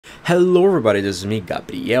Hello everybody, this is me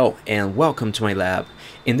Gabriel and welcome to my lab.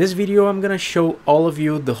 In this video I'm gonna show all of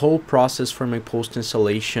you the whole process for my post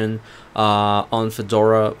installation on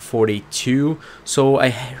Fedora 42. So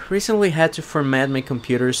I recently had to format my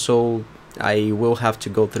computer, so I will have to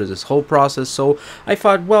go through this whole process. So I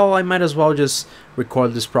thought, well, I might as well just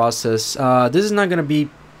record this process. This is not gonna be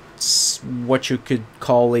what you could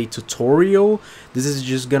call a tutorial. This is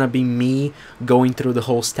just gonna be me going through the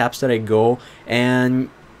whole steps that I go,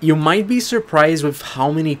 and you might be surprised with how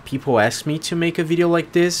many people ask me to make a video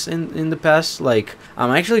like this in the past. Like, I'm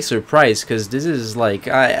actually surprised because this is like,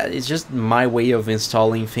 it's just my way of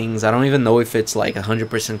installing things. I don't even know if it's like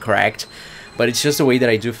 100% correct, but it's just the way that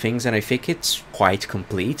I do things, and I think it's quite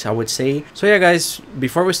complete, I would say. So yeah guys,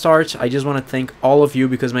 before we start, I just want to thank all of you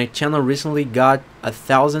because my channel recently got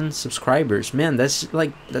 1,000 subscribers. Man, that's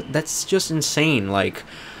like, that's just insane. Like,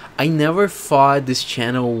 I never thought this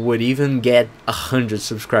channel would even get 100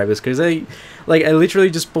 subscribers, because I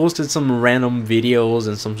literally just posted some random videos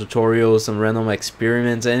and some tutorials, some random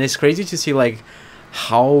experiments, and it's crazy to see like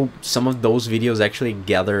how some of those videos actually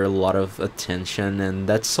gather a lot of attention, and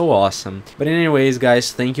that's so awesome. But anyways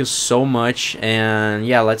guys, thank you so much, and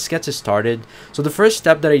yeah, let's get started. So the first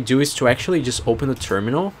step that I do is to actually just open the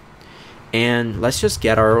terminal, and let's just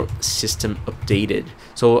get our system updated.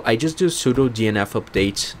 So I just do sudo dnf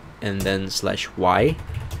update and then /y,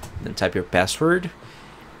 then type your password,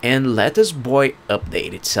 and let this boy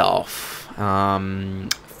update itself.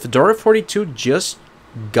 Fedora 42 just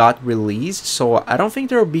got released, so I don't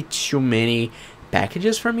think there will be too many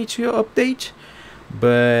packages for me to update,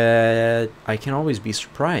 but I can always be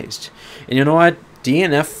surprised. And you know what?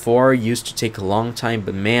 DNF4 used to take a long time,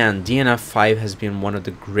 but man, DNF5 has been one of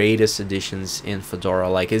the greatest additions in Fedora.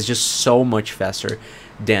 Like, it's just so much faster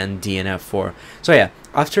than DNF4. So yeah,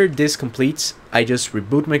 after this completes, I just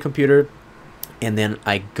reboot my computer, and then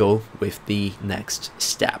I go with the next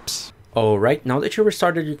steps. Alright, now that you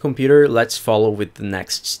restarted your computer, let's follow with the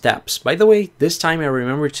next steps. By the way, this time I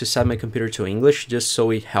remembered to set my computer to English just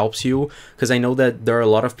so it helps you, because I know that there are a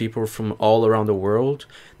lot of people from all around the world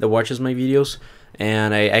that watches my videos,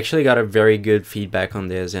 and I actually got a very good feedback on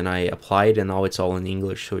this, and I applied, and now it's all in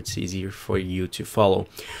English, so it's easier for you to follow.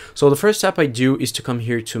 So the first step I do is to come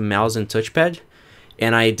here to mouse and touchpad,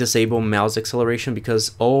 and I disable mouse acceleration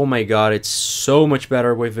because, oh my god, it's so much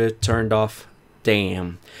better with it turned off.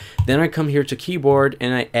 Damn. Then I come here to keyboard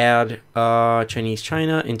and I add Chinese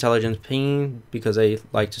China, intelligent ping, because I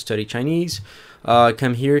like to study Chinese.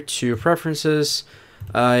 Come here to preferences,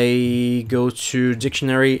 I go to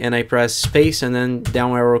dictionary and I press space and then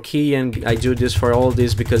down arrow key, and I do this for all of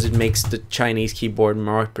this because it makes the Chinese keyboard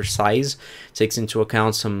more precise. It takes into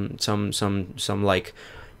account some like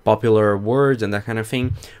popular words and that kind of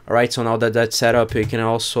thing. Alright, so now that that's set up, you can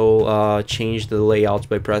also change the layout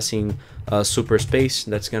by pressing super space.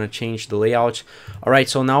 That's gonna change the layout. Alright,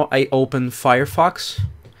 so now I open Firefox,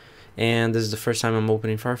 and this is the first time I'm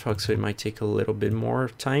opening Firefox, so it might take a little bit more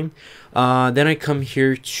time. Then I come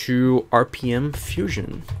here to RPM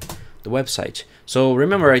Fusion, the website. So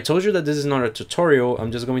remember, I told you that this is not a tutorial.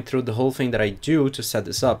 I'm just going through the whole thing that I do to set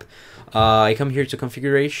this up. I come here to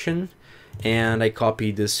configuration, and I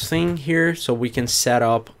copy this thing here so we can set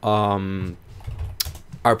up RPM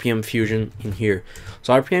Fusion in here.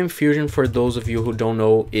 So RPM Fusion, for those of you who don't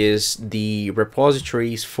know, is the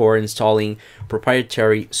repositories for installing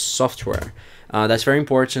proprietary software. That's very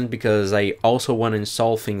important because I also want to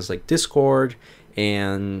install things like Discord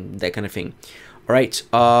and that kind of thing. All right.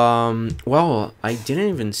 Well, I didn't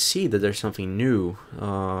even see that there's something new.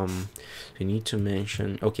 I need to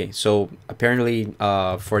mention. Okay, so apparently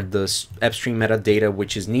for the upstream metadata,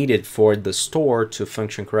 which is needed for the store to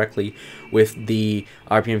function correctly with the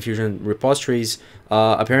RPM Fusion repositories,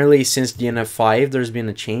 apparently since DNF5 there's been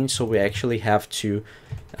a change, so we actually have to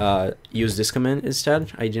use this command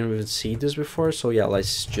instead. I didn't even see this before, so yeah,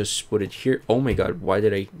 let's just put it here. Oh my god, why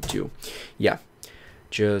did I do? Yeah,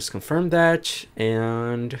 just confirm that,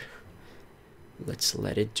 and let's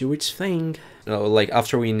let it do its thing. Like,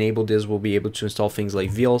 after we enable this, we'll be able to install things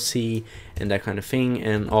like VLC and that kind of thing,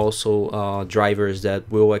 and also drivers that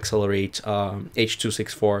will accelerate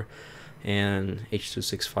H.264 and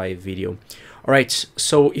H.265 video. Alright,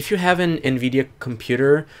 so if you have an NVIDIA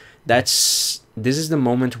computer, this is the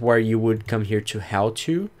moment where you would come here to how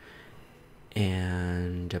to,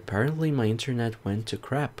 and apparently my internet went to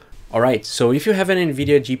crap. Alright, so if you have an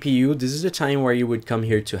NVIDIA GPU, this is the time where you would come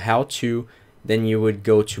here to how to, then you would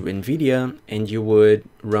go to NVIDIA and you would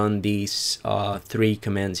run these 3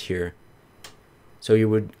 commands here. So you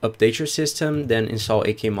would update your system, then install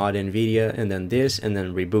akmod NVIDIA, and then this, and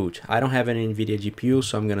then reboot. I don't have an NVIDIA GPU,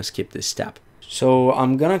 so I'm gonna skip this step. So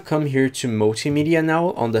I'm gonna come here to multimedia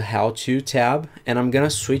now on the how to tab, and I'm gonna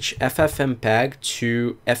switch FFmpeg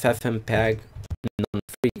to FFmpeg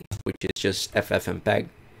non-free, which is just FFmpeg.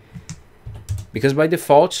 Because by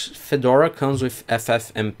default, Fedora comes with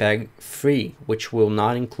FFmpeg free, which will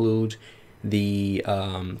not include the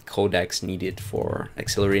codecs needed for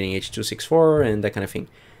accelerating H.264 and that kind of thing.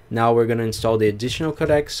 Now we're gonna install the additional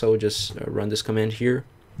codec, so just run this command here.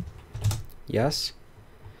 Yes.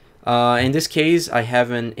 In this case, I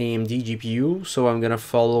have an AMD GPU, so I'm gonna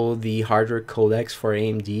follow the hardware codecs for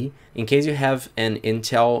AMD. In case you have an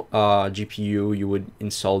Intel GPU, you would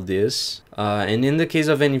install this. And in the case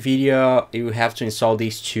of NVIDIA, you have to install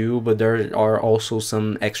these two, but there are also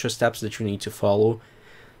some extra steps that you need to follow.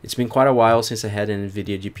 It's been quite a while since I had an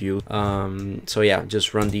NVIDIA GPU. So yeah,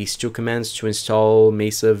 just run these two commands to install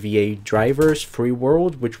Mesa VA drivers free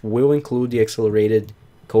world, which will include the accelerated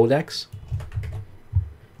codecs.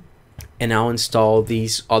 And now install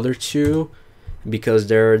these other two because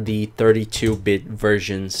they're the 32-bit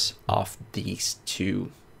versions of these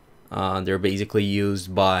two. They're basically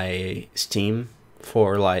used by Steam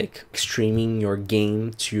for like streaming your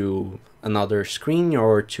game to another screen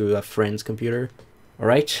or to a friend's computer.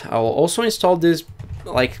 Alright, I'll also install this.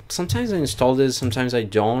 Like, sometimes I install this, sometimes I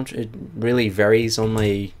don't. It really varies on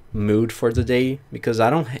my mood for the day because I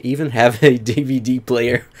don't even have a DVD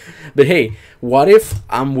player. But hey, what if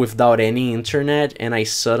I'm without any internet and I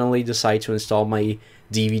suddenly decide to install my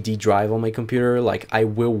DVD drive on my computer? Like, I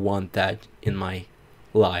will want that in my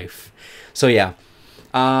life. So yeah,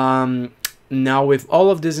 now with all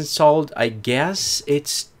of this installed, I guess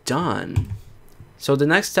it's done. So the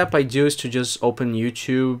next step I do is to just open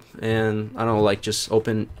YouTube and I don't know, like just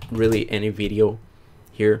open really any video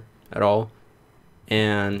here at all.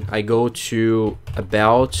 And I go to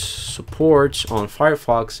About Support on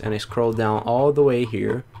Firefox and I scroll down all the way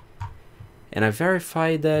here. And I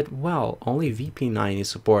verify that, well, only VP9 is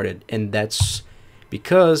supported. And that's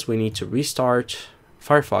because we need to restart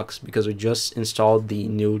Firefox because we just installed the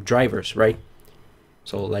new drivers, right?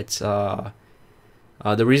 So let's...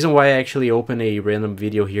 the reason why I actually open a random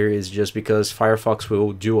video here is just because Firefox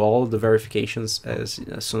will do all the verifications as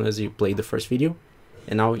soon as you play the first video.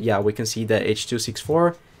 And now, yeah, we can see that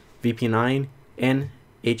H.264, VP9, and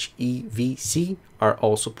HEVC are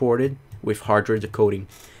all supported with hardware decoding.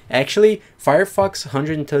 Actually, Firefox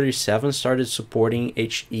 137 started supporting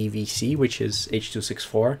HEVC, which is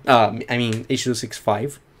H.264.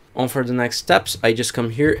 H.265. On for the next steps, I just come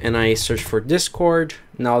here and I search for Discord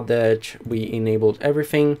now that we enabled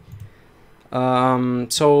everything.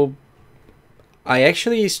 So I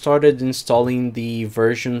actually started installing the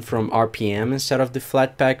version from RPM instead of the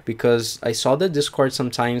Flatpak because I saw that Discord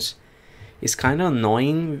sometimes is kind of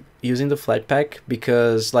annoying using the Flatpak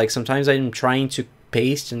because like sometimes I'm trying to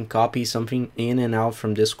paste and copy something in and out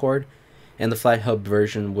from Discord and the FlatHub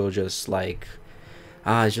version will just like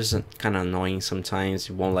it's just kind of annoying sometimes.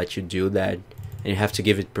 It won't let you do that and you have to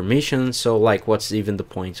give it permission, so like what's even the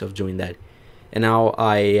point of doing that? And now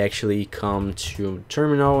I actually come to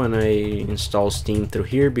terminal and I install Steam through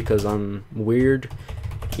here because I'm weird,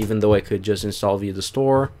 even though I could just install via the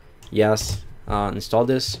store. Yes, install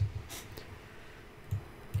this.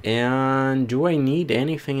 And do I need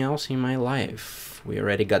anything else in my life? We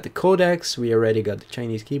already got the codecs, we already got the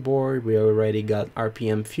Chinese keyboard, we already got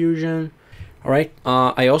RPM Fusion. Alright,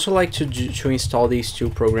 I also like to install these two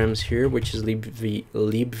programs here, which is libva,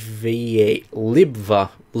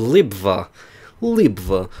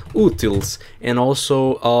 utils, and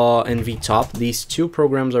also NVTop. These two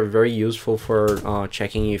programs are very useful for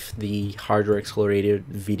checking if the hardware accelerated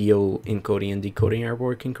video encoding and decoding are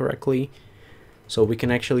working correctly. So we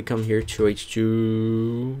can actually come here to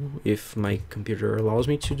H2 if my computer allows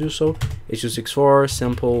me to do so. H.264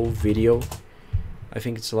 sample video. I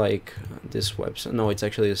think it's like this website. No, it's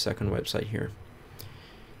actually the second website here.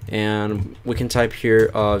 And we can type here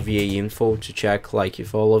VA info to check like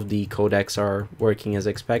if all of the codecs are working as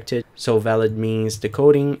expected. So valid means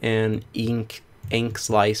decoding and ink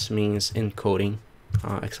slice means encoding.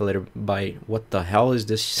 Accelerated by, what the hell is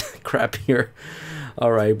this crap here?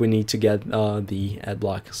 Alright, we need to get the ad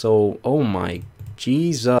block. So, oh my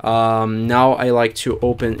Jesus. Now I like to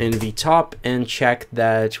open NVTop and check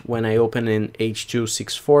that when I open an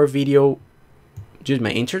H.264 video, dude,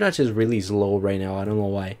 my internet is really slow right now. I don't know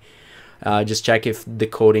why. Just check if the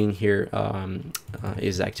coding here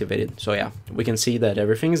is activated. So yeah, we can see that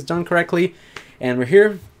everything is done correctly, and we're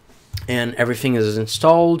here, and everything is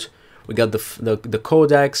installed. We got the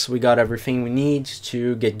codecs. We got everything we need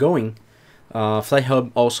to get going.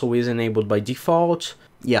 FlatHub also is enabled by default.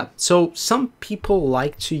 Yeah, so some people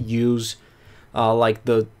like to use like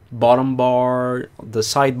the bottom bar, the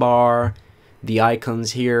sidebar, the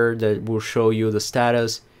icons here that will show you the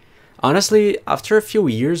status. Honestly, after a few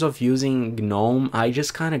years of using GNOME, I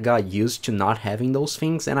just kind of got used to not having those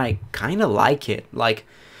things, and I kind of like it. Like,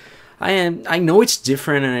 I know it's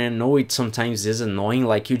different, and I know it sometimes is annoying.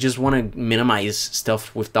 Like, you just want to minimize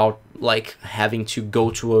stuff without like having to go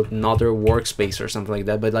to another workspace or something like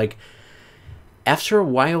that. But like, after a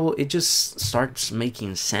while, it just starts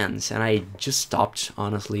making sense, and I just stopped,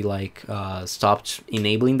 honestly, like stopped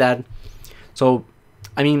enabling that. So,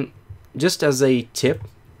 I mean, just as a tip,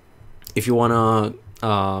 if you want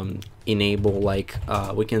to enable, like,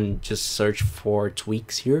 we can just search for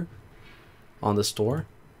tweaks here on the store,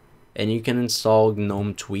 and you can install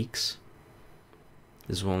GNOME tweaks.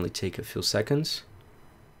 This will only take a few seconds.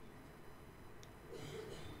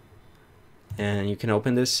 And you can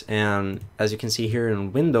open this, and as you can see here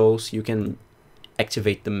in Windows, you can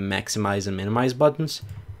activate the maximize and minimize buttons,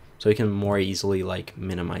 so you can more easily like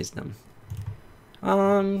minimize them.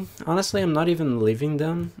 Honestly, I'm not even leaving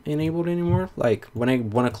them enabled anymore. Like, when I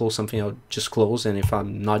want to close something, I'll just close, and if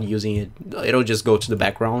I'm not using it, it'll just go to the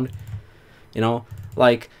background, you know.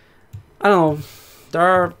 Like, I don't know, there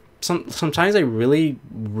are sometimes I really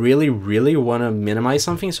want to minimize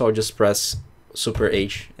something, so I'll just press Super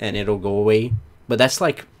H and it'll go away, but that's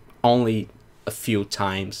like only a few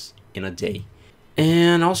times in a day.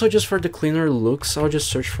 And also, just for the cleaner looks, I'll just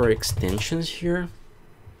search for extensions here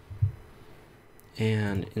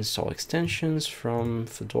and install extensions from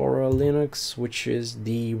Fedora Linux, which is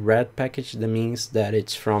the red package. That means that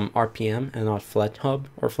it's from RPM and not FlatHub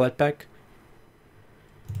or Flatpak.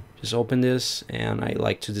 Just open this, and I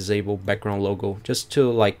like to disable background logo just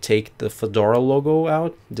to like take the Fedora logo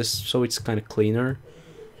out, just so it's kind of cleaner.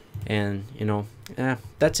 And you know,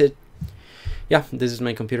 that's it. Yeah, this is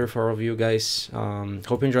my computer for all of you guys.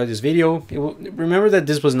 Hope you enjoyed this video. Remember that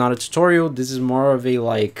this was not a tutorial. This is more of a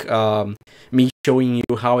like me showing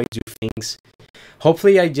you how I do things.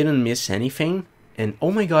 Hopefully I didn't miss anything. And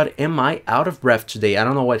oh my god, am I out of breath today? I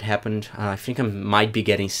don't know what happened. I think I might be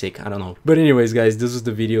getting sick. I don't know. But anyways, guys, this is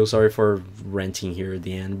the video. Sorry for ranting here at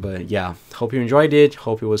the end. But yeah, hope you enjoyed it.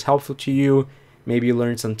 Hope it was helpful to you. Maybe you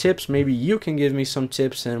learned some tips. Maybe you can give me some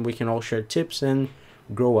tips, and we can all share tips and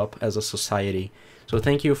grow up as a society. So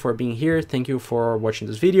thank you for being here. Thank you for watching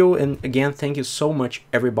this video. And again, thank you so much,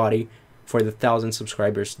 everybody, for the 1,000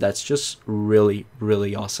 subscribers. That's just really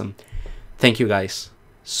awesome. Thank you guys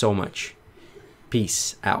so much.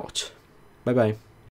 Peace out. Bye bye.